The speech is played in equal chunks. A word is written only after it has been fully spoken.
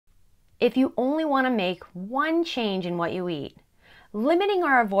If you only want to make one change in what you eat, limiting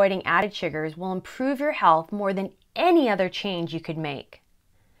or avoiding added sugars will improve your health more than any other change you could make.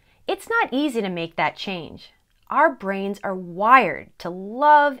 It's not easy to make that change. Our brains are wired to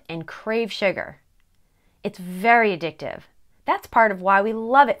love and crave sugar. It's very addictive. That's part of why we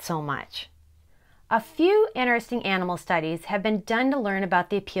love it so much. A few interesting animal studies have been done to learn about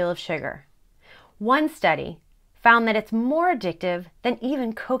the appeal of sugar. One study found that it's more addictive than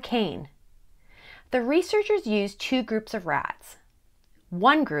even cocaine. The researchers used two groups of rats.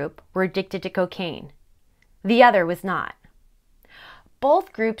 One group were addicted to cocaine. The other was not.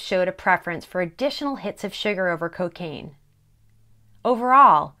 Both groups showed a preference for additional hits of sugar over cocaine.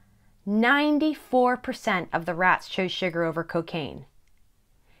 Overall, 94% of the rats chose sugar over cocaine.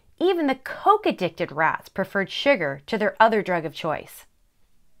 Even the coke-addicted rats preferred sugar to their other drug of choice.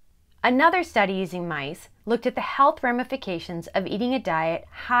 Another study using mice looked at the health ramifications of eating a diet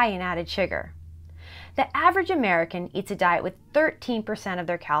high in added sugar. The average American eats a diet with 13% of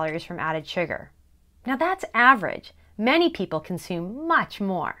their calories from added sugar. Now that's average. Many people consume much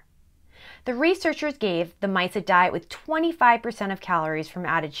more. The researchers gave the mice a diet with 25% of calories from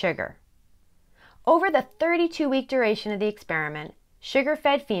added sugar. Over the 32-week duration of the experiment,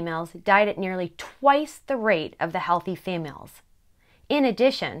 sugar-fed females died at nearly twice the rate of the healthy females. In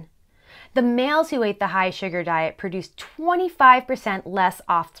addition, the males who ate the high sugar diet produced 25% less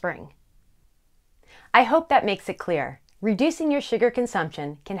offspring. I hope that makes it clear. Reducing your sugar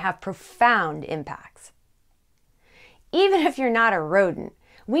consumption can have profound impacts. Even if you're not a rodent,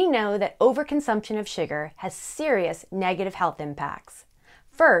 we know that overconsumption of sugar has serious negative health impacts.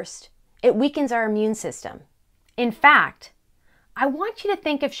 First, it weakens our immune system. In fact, I want you to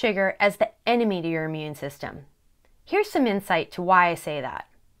think of sugar as the enemy to your immune system. Here's some insight to why I say that.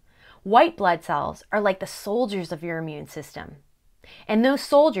 White blood cells are like the soldiers of your immune system, and those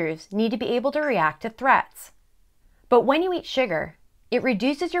soldiers need to be able to react to threats. But when you eat sugar, it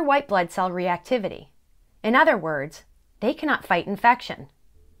reduces your white blood cell reactivity. In other words, they cannot fight infection.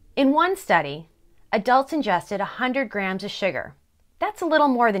 In one study, adults ingested 100 grams of sugar. That's a little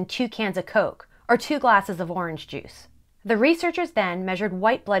more than 2 cans of Coke or 2 glasses of orange juice. The researchers then measured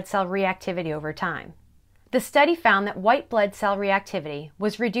white blood cell reactivity over time. The study found that white blood cell reactivity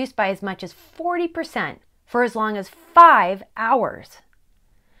was reduced by as much as 40% for as long as 5 hours.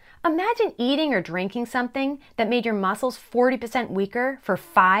 Imagine eating or drinking something that made your muscles 40% weaker for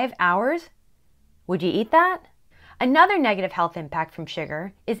 5 hours. Would you eat that? Another negative health impact from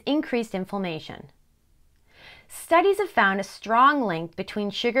sugar is increased inflammation. Studies have found a strong link between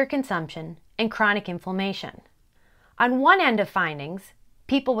sugar consumption and chronic inflammation. On one end of findings,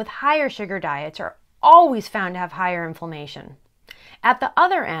 people with higher sugar diets are always found to have higher inflammation. At the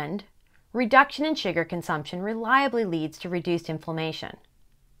other end, reduction in sugar consumption reliably leads to reduced inflammation.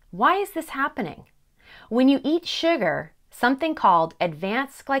 Why is this happening? When you eat sugar, something called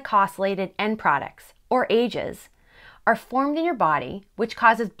advanced glycosylated end products, or AGEs, are formed in your body, which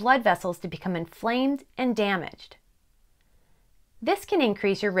causes blood vessels to become inflamed and damaged. This can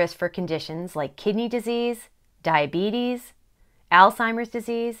increase your risk for conditions like kidney disease, diabetes, Alzheimer's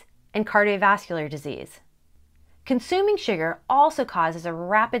disease, and cardiovascular disease. Consuming sugar also causes a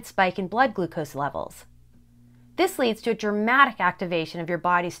rapid spike in blood glucose levels. This leads to a dramatic activation of your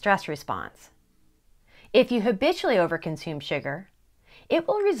body's stress response. If you habitually overconsume sugar, it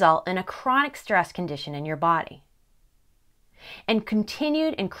will result in a chronic stress condition in your body. And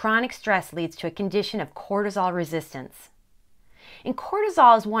continued and chronic stress leads to a condition of cortisol resistance. And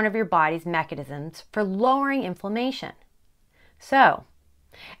cortisol is one of your body's mechanisms for lowering inflammation. So,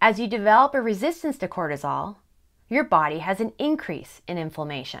 as you develop a resistance to cortisol, your body has an increase in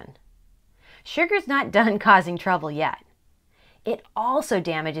inflammation. Sugar's not done causing trouble yet. It also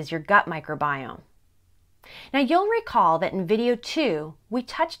damages your gut microbiome. Now you'll recall that in video 2, we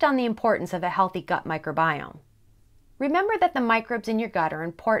touched on the importance of a healthy gut microbiome. Remember that the microbes in your gut are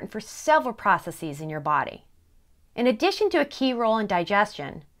important for several processes in your body. In addition to a key role in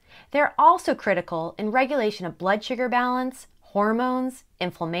digestion, they're also critical in regulation of blood sugar balance, hormones,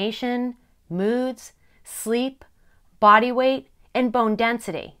 inflammation, moods, sleep, body weight, and bone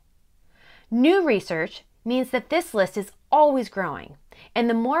density. New research means that this list is always growing, and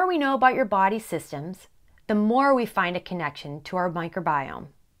the more we know about your body's systems, the more we find a connection to our microbiome.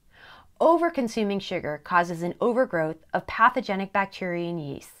 Overconsuming sugar causes an overgrowth of pathogenic bacteria and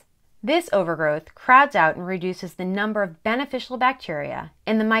yeasts. This overgrowth crowds out and reduces the number of beneficial bacteria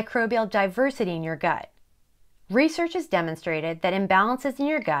and the microbial diversity in your gut. Research has demonstrated that imbalances in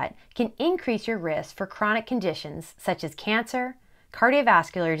your gut can increase your risk for chronic conditions such as cancer,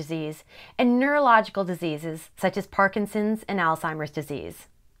 cardiovascular disease, and neurological diseases such as Parkinson's and Alzheimer's disease.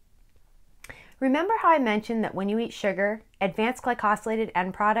 Remember how I mentioned that when you eat sugar, advanced glycosylated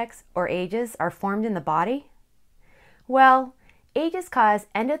end products, or AGEs, are formed in the body? Well, AGEs cause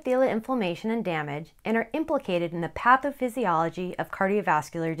endothelial inflammation and damage and are implicated in the pathophysiology of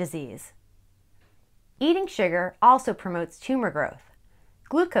cardiovascular disease. Eating sugar also promotes tumor growth.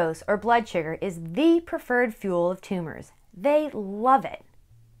 Glucose, or blood sugar, is the preferred fuel of tumors. They love it.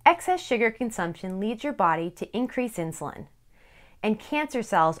 Excess sugar consumption leads your body to increase insulin, and cancer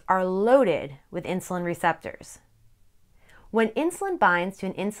cells are loaded with insulin receptors. When insulin binds to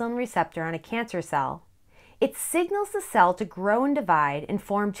an insulin receptor on a cancer cell, it signals the cell to grow and divide and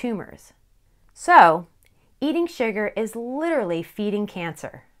form tumors. So, eating sugar is literally feeding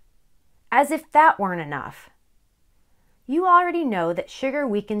cancer. As if that weren't enough. You already know that sugar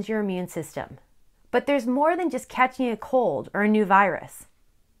weakens your immune system, but there's more than just catching a cold or a new virus.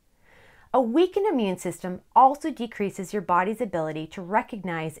 A weakened immune system also decreases your body's ability to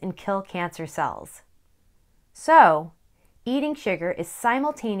recognize and kill cancer cells. So, eating sugar is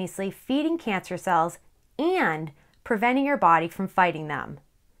simultaneously feeding cancer cells and preventing your body from fighting them.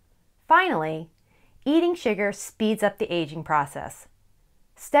 Finally, eating sugar speeds up the aging process.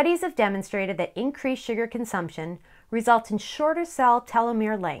 Studies have demonstrated that increased sugar consumption results in shorter cell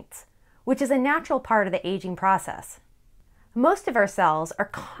telomere lengths, which is a natural part of the aging process. Most of our cells are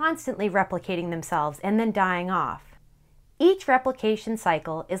constantly replicating themselves and then dying off. Each replication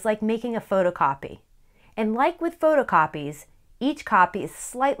cycle is like making a photocopy. And like with photocopies, each copy is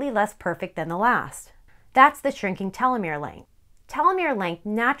slightly less perfect than the last. That's the shrinking telomere length. Telomere length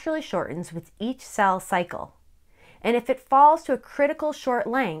naturally shortens with each cell cycle. And if it falls to a critical short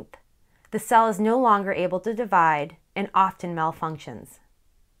length, the cell is no longer able to divide and often malfunctions.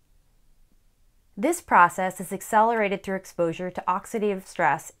 This process is accelerated through exposure to oxidative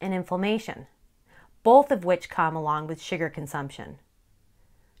stress and inflammation, both of which come along with sugar consumption.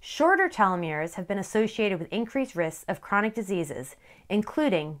 Shorter telomeres have been associated with increased risks of chronic diseases,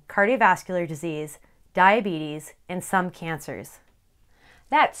 including cardiovascular disease, diabetes, and some cancers.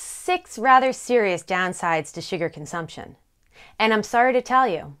 That's 6 rather serious downsides to sugar consumption. And I'm sorry to tell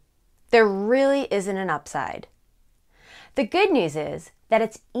you, there really isn't an upside. The good news is that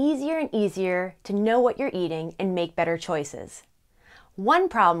it's easier and easier to know what you're eating and make better choices. One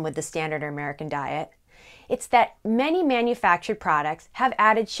problem with the standard American diet, it's that many manufactured products have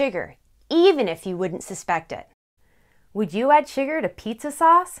added sugar, even if you wouldn't suspect it. Would you add sugar to pizza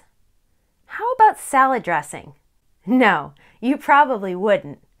sauce? How about salad dressing? No, you probably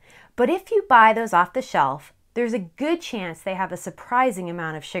wouldn't. But if you buy those off the shelf, there's a good chance they have a surprising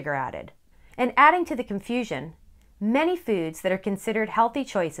amount of sugar added. And adding to the confusion, many foods that are considered healthy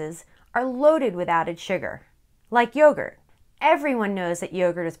choices are loaded with added sugar, like yogurt. Everyone knows that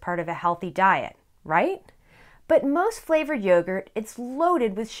yogurt is part of a healthy diet, right? But most flavored yogurt, it's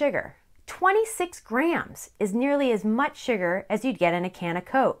loaded with sugar. 26 grams is nearly as much sugar as you'd get in a can of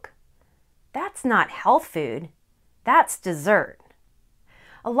Coke. That's not health food. That's dessert.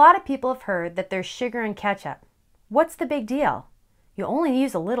 A lot of people have heard that there's sugar in ketchup. What's the big deal? You only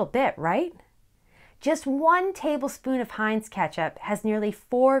use a little bit, right? Just 1 tablespoon of Heinz ketchup has nearly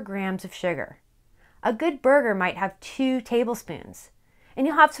 4 grams of sugar. A good burger might have 2 tablespoons. And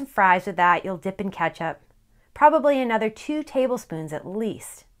you'll have some fries with that you'll dip in ketchup. Probably another 2 tablespoons at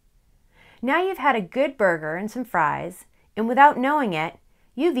least. Now you've had a good burger and some fries, and without knowing it,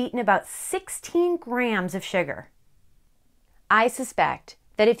 you've eaten about 16 grams of sugar. I suspect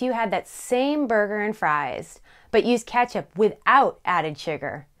that if you had that same burger and fries, but used ketchup without added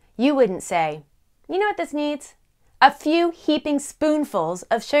sugar, you wouldn't say, you know what this needs? A few heaping spoonfuls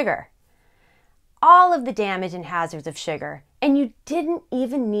of sugar. All of the damage and hazards of sugar, and you didn't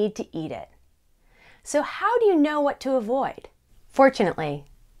even need to eat it. So how do you know what to avoid? Fortunately,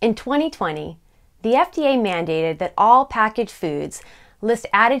 in 2020, the FDA mandated that all packaged foods list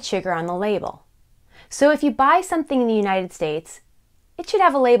added sugar on the label. So if you buy something in the United States, it should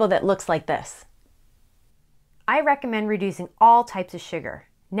have a label that looks like this. I recommend reducing all types of sugar,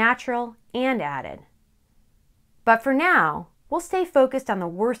 natural and added. But for now, we'll stay focused on the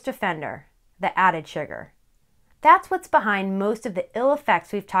worst offender, the added sugar. That's what's behind most of the ill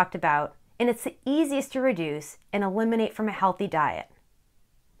effects we've talked about, and it's the easiest to reduce and eliminate from a healthy diet.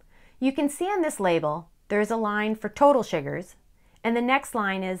 You can see on this label, there's a line for total sugars, and the next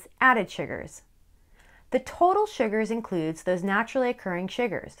line is added sugars. The total sugars includes those naturally occurring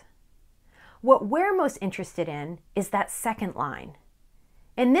sugars. What we're most interested in is that second line.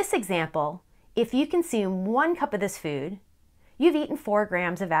 In this example, if you consume 1 cup of this food, you've eaten 4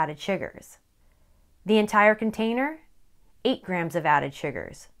 grams of added sugars. The entire container, 8 grams of added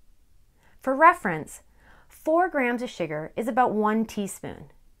sugars. For reference, 4 grams of sugar is about 1 teaspoon.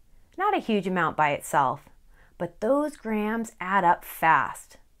 Not a huge amount by itself, but those grams add up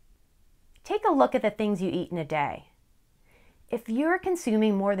fast. Take a look at the things you eat in a day. If you're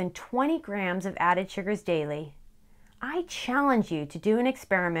consuming more than 20 grams of added sugars daily, I challenge you to do an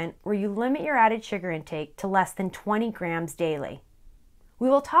experiment where you limit your added sugar intake to less than 20 grams daily. We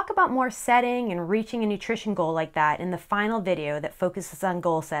will talk about more setting and reaching a nutrition goal like that in the final video that focuses on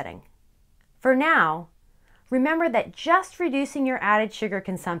goal setting. For now, remember that just reducing your added sugar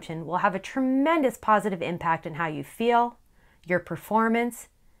consumption will have a tremendous positive impact on how you feel, your performance,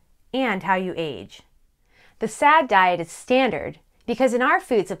 and how you age. The SAD diet is standard because in our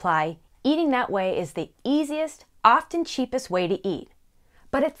food supply, eating that way is the easiest, often cheapest way to eat,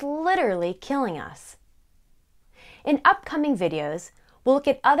 but it's literally killing us. In upcoming videos, we'll look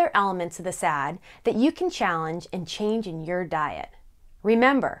at other elements of the SAD that you can challenge and change in your diet.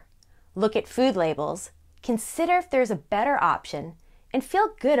 Remember, look at food labels, consider if there's a better option, and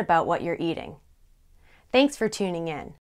feel good about what you're eating. Thanks for tuning in.